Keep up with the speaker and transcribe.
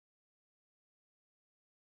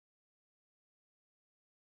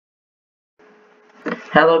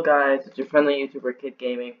Hello guys, it's your friendly YouTuber Kid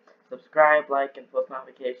Gaming. Subscribe, like, and post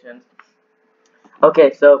notifications.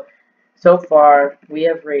 Okay, so far we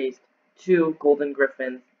have raised two Golden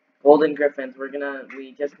Griffins. Golden Griffins.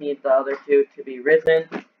 We just need the other two to be risen.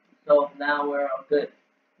 So now we're all good.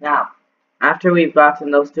 Now, after we've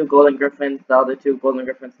gotten those two Golden Griffins, the other two Golden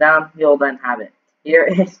Griffins down, you'll then have it. Here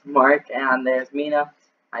is Mark and there's Mina.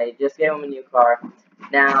 I just gave them a new car.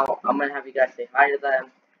 Now I'm gonna have you guys say hi to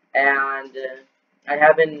them, and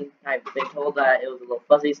I've been told that it was a little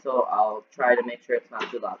fuzzy, so I'll try to make sure it's not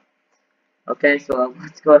too loud. Okay, so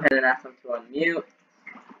let's go ahead and ask them to unmute.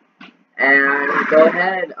 And go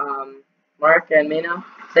ahead, Mark and Mina,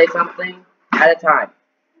 say something at a time.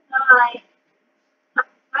 Hi.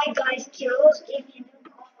 Hi guys, Kiros gave me a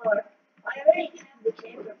new car. I already have the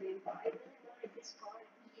cameraman, but I really wanted this car.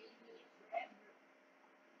 He gave me it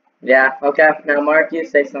forever. Yeah, okay. Now, Mark, you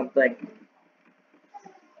say something.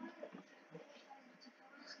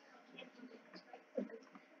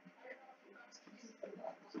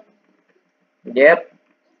 Yep.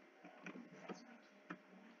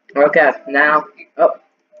 Okay, now, oh.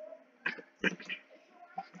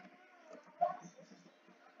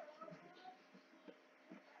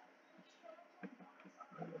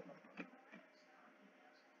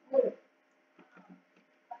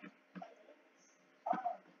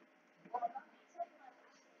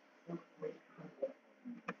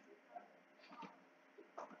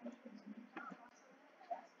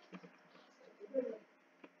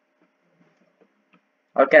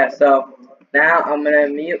 Okay, so now I'm gonna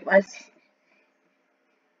mute my.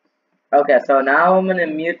 Okay, so now I'm gonna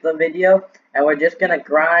mute the video, and we're just gonna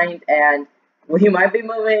grind, and we might be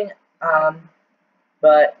moving,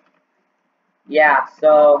 but yeah.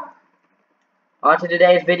 So on to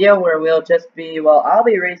today's video, where we'll just be, well, I'll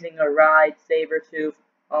be raising a ride Sabertooth,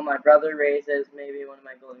 while my brother raises maybe one of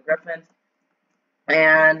my Golden Griffins,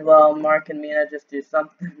 and well, Mark and Mina just do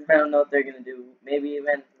something. I don't know what they're gonna do. Maybe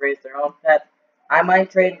even raise their own pet. I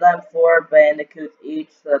might trade them for bandicoots each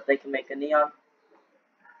so that they can make a neon.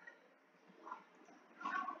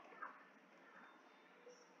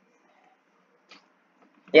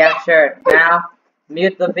 Yeah, sure. Now,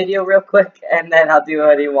 mute the video real quick, and then I'll do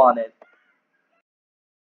what he wanted.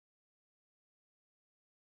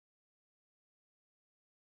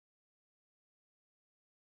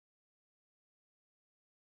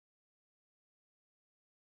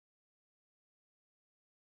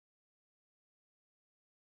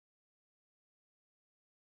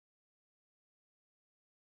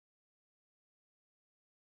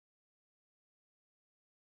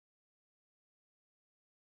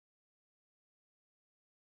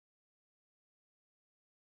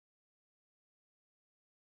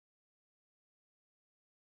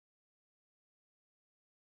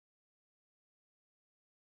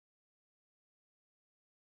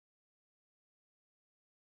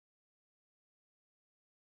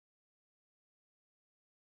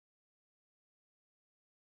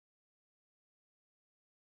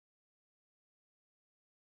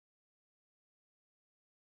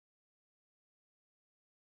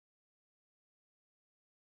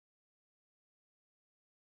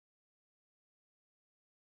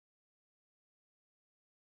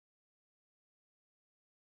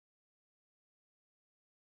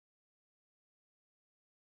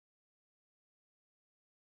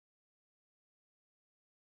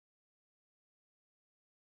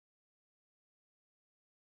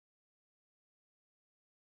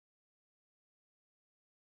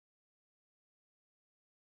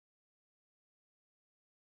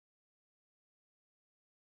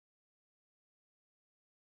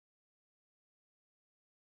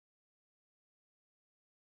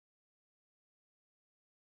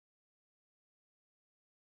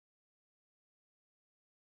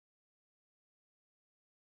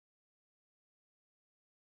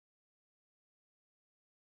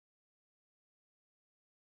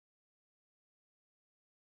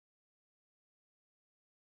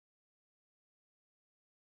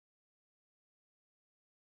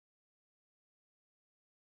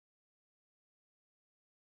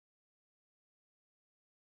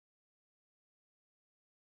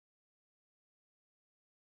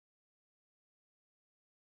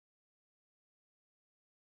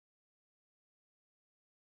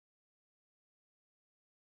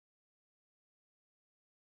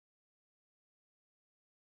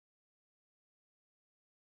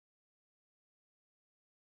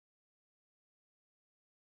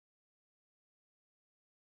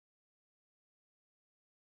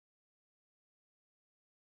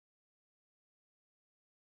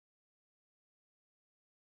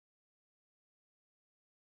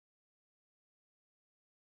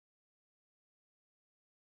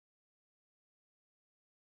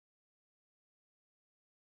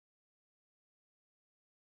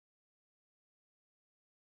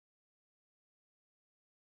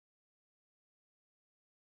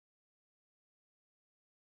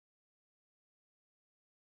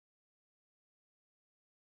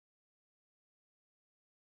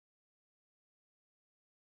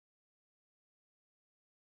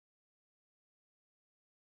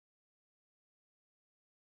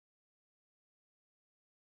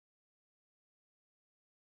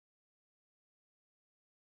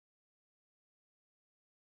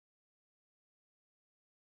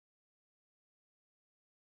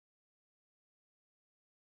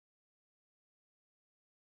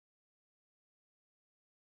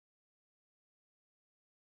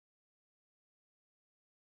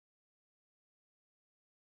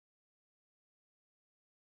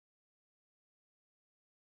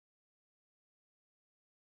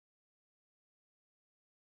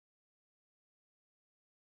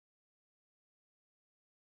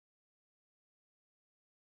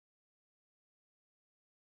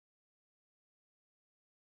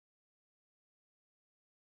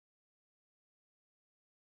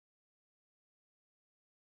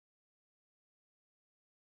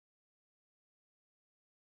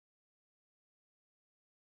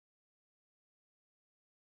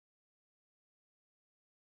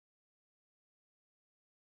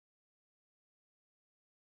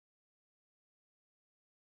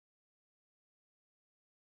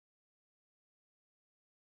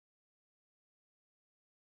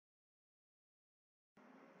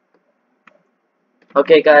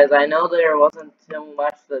 Okay, guys, I know there wasn't too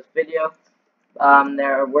much to this video.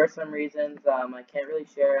 There were some reasons I can't really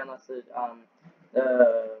share unless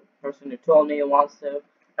the person who told me wants to.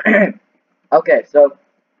 Okay, so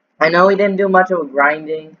I know we didn't do much of a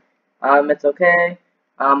grinding. It's okay.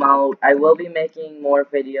 I will be making more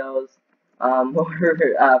videos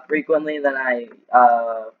more frequently than I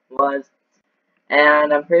was.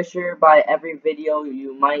 And I'm pretty sure by every video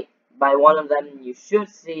by one of them, you should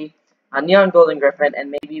see a Neon Golden Griffin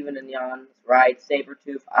and maybe even a Neon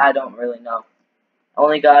Sabertooth. I don't really know.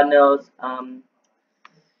 Only God knows.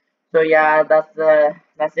 So yeah, that's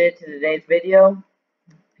it to today's video.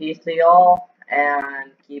 Peace to y'all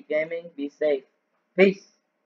and keep gaming. Be safe. Peace.